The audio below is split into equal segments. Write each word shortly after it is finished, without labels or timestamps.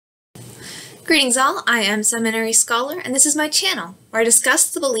Greetings all, I am Seminary Scholar, and this is my channel, where I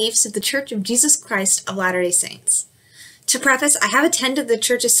discuss the beliefs of the Church of Jesus Christ of Latter-day Saints. To preface, I have attended the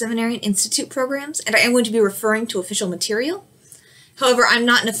Church's Seminary and Institute programs, and I am going to be referring to official material. However, I'm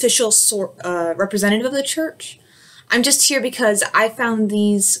not an official representative of the Church. I'm just here because I found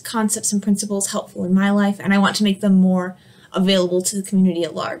these concepts and principles helpful in my life, and I want to make them more available to the community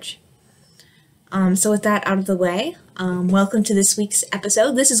at large. So with that out of the way, welcome to this week's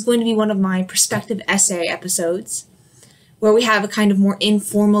episode. This is going to be one of my perspective essay episodes, where we have a kind of more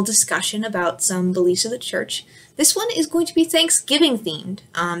informal discussion about some beliefs of the Church. This one is going to be Thanksgiving themed.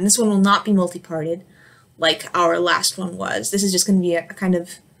 This one will not be multi-parted like our last one was. This is just going to be a kind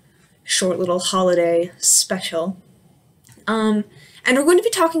of short little holiday special. And we're going to be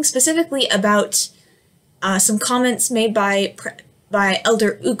talking specifically about some comments made by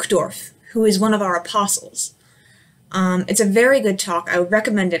Elder Uchtdorf, who is one of our apostles. It's a very good talk. I would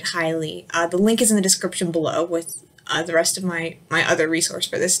recommend it highly. The link is in the description below with the rest of my other resource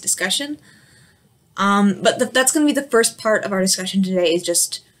for this discussion. But that's going to be the first part of our discussion today, is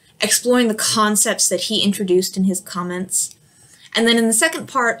just exploring the concepts that he introduced in his comments. And then in the second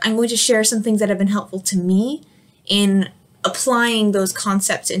part, I'm going to share some things that have been helpful to me in applying those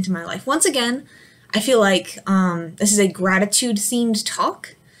concepts into my life. Once again, I feel like this is a gratitude-themed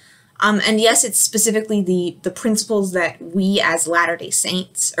talk. And yes, it's specifically the principles that we as Latter-day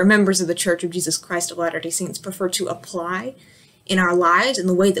Saints, or members of the Church of Jesus Christ of Latter-day Saints, prefer to apply in our lives in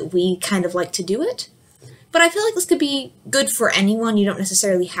the way that we kind of like to do it. But I feel like this could be good for anyone. You don't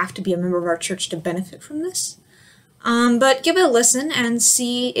necessarily have to be a member of our church to benefit from this. But give it a listen and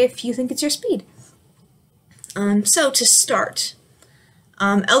see if you think it's your speed. So to start,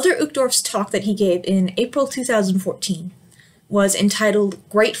 Elder Uchtdorf's talk that he gave in April 2014 was entitled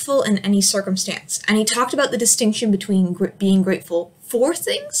Grateful in Any Circumstance, and he talked about the distinction between being grateful for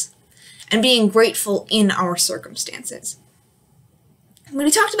things and being grateful in our circumstances. When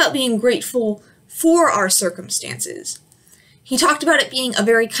he talked about being grateful for our circumstances, he talked about it being a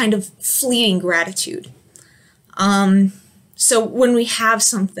very kind of fleeting gratitude. So when we have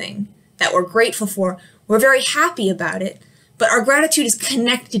something that we're grateful for, we're very happy about it, but our gratitude is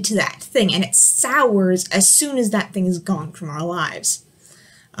connected to that thing, and it sours as soon as that thing is gone from our lives.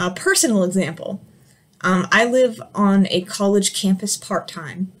 A personal example, I live on a college campus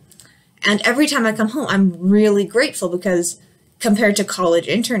part-time, and every time I come home, I'm really grateful because compared to college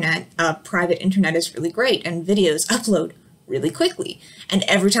internet, private internet is really great, and videos upload really quickly. And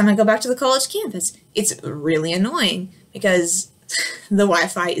every time I go back to the college campus, it's really annoying because the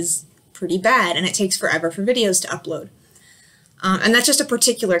Wi-Fi is pretty bad, and it takes forever for videos to upload. And that's just a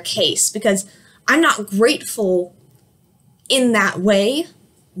particular case, because I'm not grateful in that way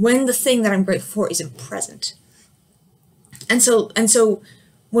when the thing that I'm grateful for isn't present. And so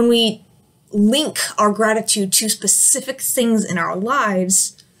when we link our gratitude to specific things in our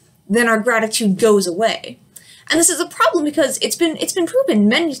lives, then our gratitude goes away. And this is a problem because it's been proven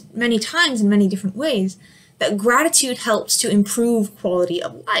many times in many different ways that gratitude helps to improve quality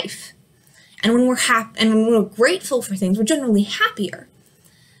of life. And when we're grateful for things, we're generally happier.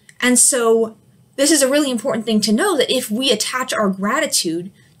 And so this is a really important thing to know, that if we attach our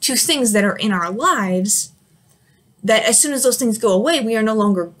gratitude to things that are in our lives, that as soon as those things go away, we are no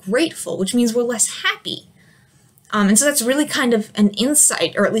longer grateful, which means we're less happy. And so that's really kind of an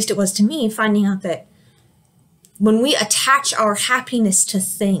insight, or at least it was to me, finding out that when we attach our happiness to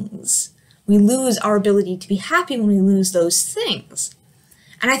things, we lose our ability to be happy when we lose those things.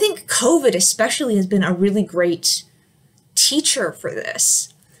 And I think COVID especially has been a really great teacher for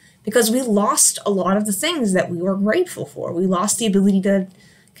this, because we lost a lot of the things that we were grateful for. We lost the ability to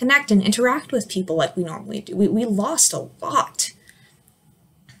connect and interact with people like we normally do. We lost a lot.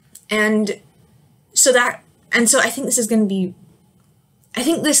 And so I think this can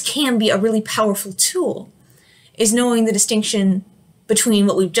be a really powerful tool, is knowing the distinction between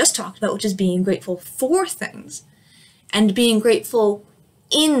what we've just talked about, which is being grateful for things, and being grateful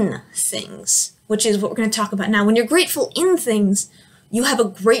in things, which is what we're going to talk about now. When you're grateful in things, you have a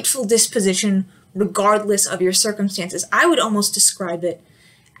grateful disposition regardless of your circumstances. I would almost describe it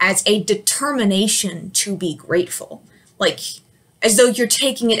as a determination to be grateful, like as though you're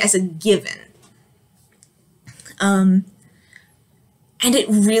taking it as a given. And it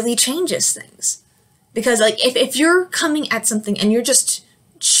really changes things, because like if you're coming at something and you're just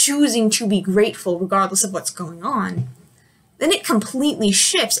choosing to be grateful regardless of what's going on, then it completely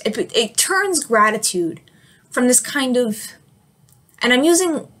shifts. It turns gratitude from this kind of, and I'm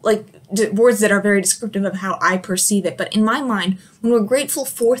using like words that are very descriptive of how I perceive it, but in my mind, when we're grateful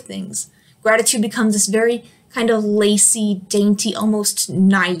for things, gratitude becomes this very kind of lacy, dainty, almost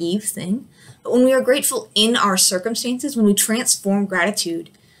naive thing. But when we are grateful in our circumstances, when we transform gratitude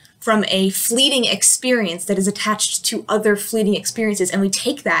from a fleeting experience that is attached to other fleeting experiences, and we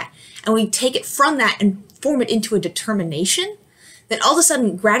take that and we take it from that and form it into a determination, then all of a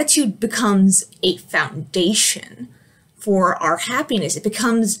sudden gratitude becomes a foundation for our happiness. It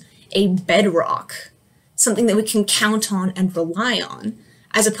becomes a bedrock, something that we can count on and rely on,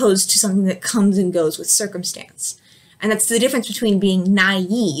 as opposed to something that comes and goes with circumstance. And that's the difference between being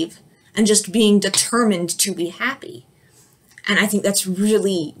naive and just being determined to be happy. And I think that's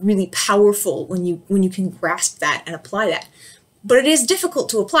really, really powerful when you can grasp that and apply that. But it is difficult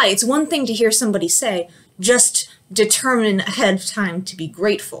to apply. It's one thing to hear somebody say, just determine ahead of time to be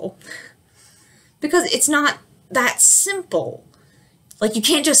grateful, because it's not that simple. Like, you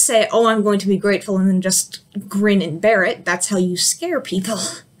can't just say, oh, I'm going to be grateful, and then just grin and bear it. That's how you scare people.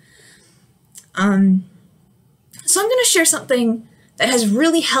 So I'm going to share something that has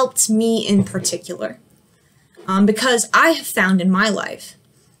really helped me in particular. Because I have found in my life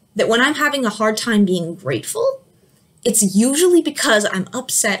that when I'm having a hard time being grateful, it's usually because I'm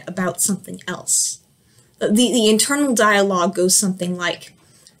upset about something else. The internal dialogue goes something like,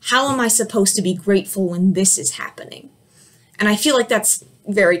 how am I supposed to be grateful when this is happening? And I feel like that's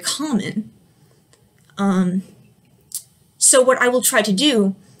very common. So what I will try to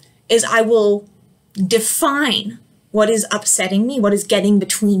do is I will define what is upsetting me, what is getting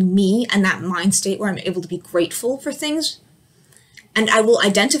between me and that mind state where I'm able to be grateful for things. And I will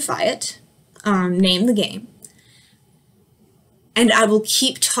identify it, name the game, and I will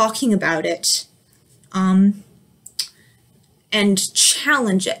keep talking about it, and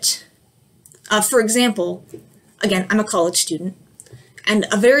challenge it. For example, again, I'm a college student, and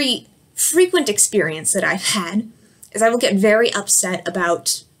a very frequent experience that I've had is I will get very upset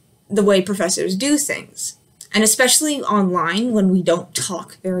about the way professors do things. And especially online, when we don't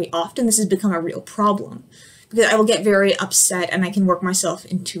talk very often, this has become a real problem. Because I will get very upset and I can work myself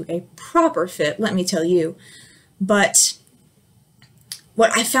into a proper fit, let me tell you. But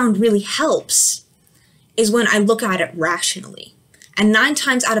what I found really helps is when I look at it rationally. And 9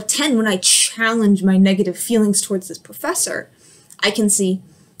 times out of 10, when I challenge my negative feelings towards this professor, I can see,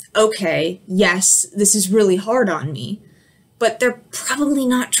 okay, yes, this is really hard on me, but they're probably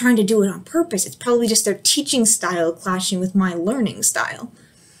not trying to do it on purpose. It's probably just their teaching style clashing with my learning style.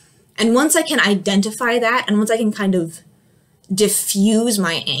 And once I can identify that, and once I can kind of diffuse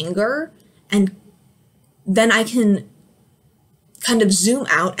my anger, and then I can kind of zoom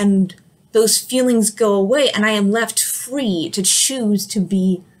out and those feelings go away, and I am left free to choose to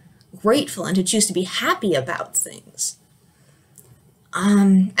be grateful and to choose to be happy about things.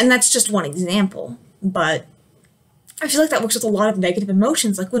 And that's just one example, but I feel like that works with a lot of negative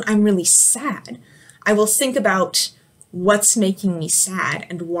emotions. Like when I'm really sad, I will think about what's making me sad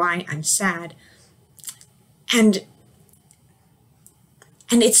and why I'm sad. And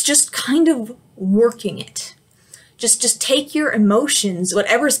it's just kind of working it. Just take your emotions,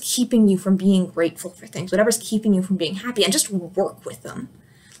 whatever's keeping you from being grateful for things, whatever's keeping you from being happy, and just work with them.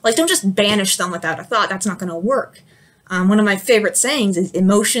 Like, don't just banish them without a thought. That's not going to work. One of my favorite sayings is,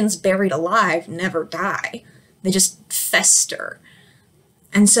 emotions buried alive never die. They just fester.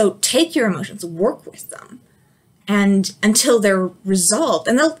 And so take your emotions, work with them, and until they're resolved,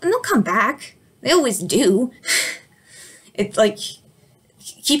 and they'll come back. They always do. It's like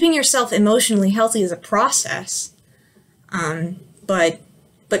keeping yourself emotionally healthy is a process.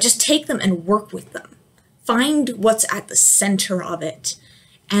 But just take them and work with them. Find what's at the center of it.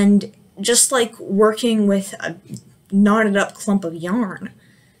 And just like working with a knotted up clump of yarn,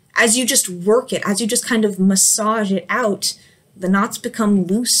 as you just work it, as you just kind of massage it out, the knots become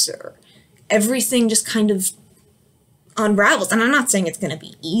looser. Everything just kind of unravels. And I'm not saying it's going to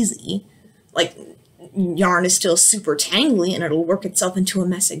be easy. Like, yarn is still super tangly and it'll work itself into a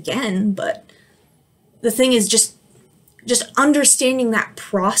mess again, but the thing is just understanding that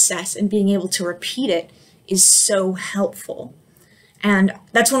process and being able to repeat it is so helpful. And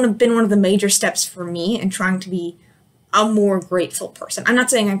that's been one of the major steps for me in trying to be a more grateful person. I'm not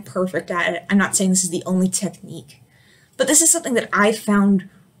saying I'm perfect at it. I'm not saying this is the only technique, but this is something that I found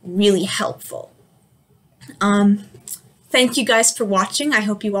really helpful. Thank you guys for watching. I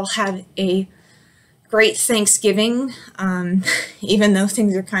hope you all have a great Thanksgiving, even though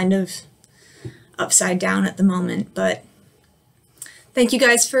things are kind of upside down at the moment, but thank you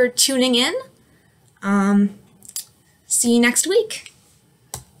guys for tuning in. See you next week.